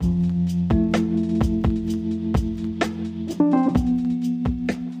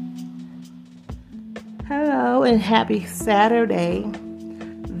and happy Saturday.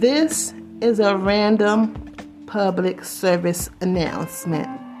 This is a random public service announcement.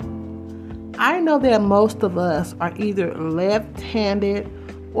 I know that most of us are either left-handed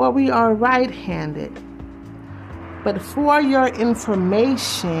or we are right-handed. But for your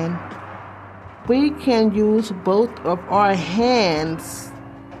information, we can use both of our hands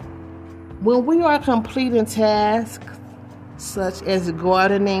when we are completing tasks such as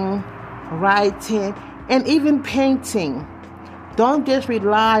gardening, writing, and even painting. Don't just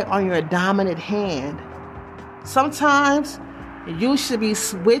rely on your dominant hand. Sometimes you should be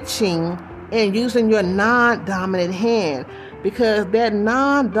switching and using your non-dominant hand, because that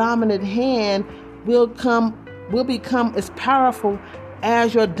non-dominant hand will become as powerful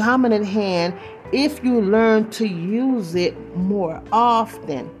as your dominant hand if you learn to use it more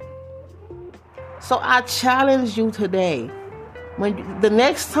often. So I challenge you today, the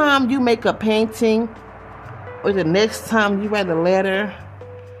next time you make a painting or the next time you write a letter,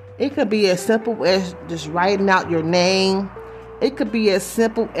 it could be as simple as just writing out your name. It could be as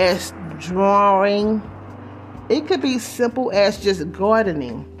simple as drawing. It could be simple as just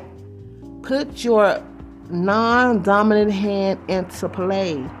gardening. Put your non-dominant hand into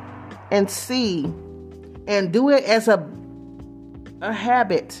play and see, and do it as a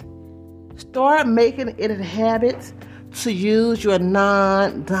habit. Start making it a habit to use your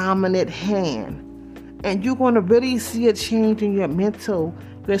non-dominant hand, and you're going to really see a change in your mental,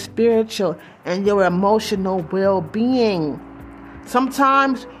 your spiritual, and your emotional well-being.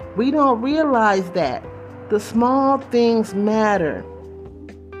 Sometimes we don't realize that the small things matter,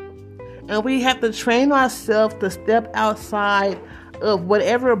 and we have to train ourselves to step outside of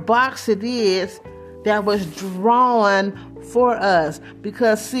whatever box it is that was drawn for us.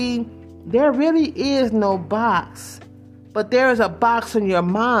 Because see, there really is no box, but there is a box in your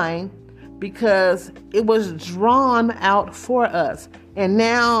mind because it was drawn out for us. And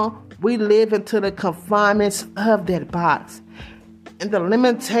now we live into the confinements of that box. And the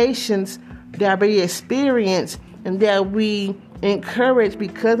limitations that we experience and that we encourage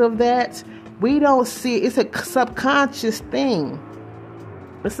because of that, we don't see it. It's a subconscious thing.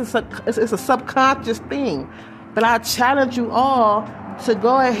 It's a subconscious thing. But I challenge you all to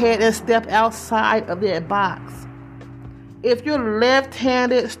go ahead and step outside of that box. If you're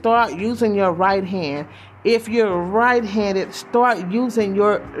left-handed, start using your right hand. If you're right-handed, start using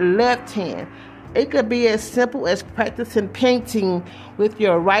your left hand. It could be as simple as practicing painting with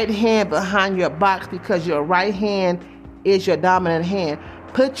your right hand behind your box, because your right hand is your dominant hand.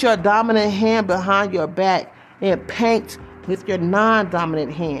 Put your dominant hand behind your back and paint with your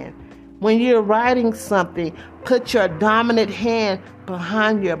non-dominant hand. When you're writing something, put your dominant hand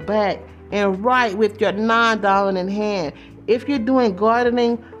behind your back and write with your non-dominant hand. If you're doing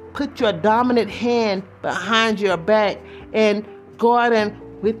gardening, put your dominant hand behind your back and garden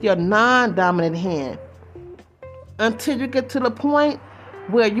with your non-dominant hand, until you get to the point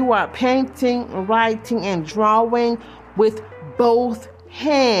where you are painting, writing, and drawing with both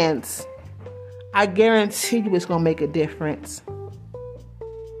hands. I guarantee you it's going to make a difference.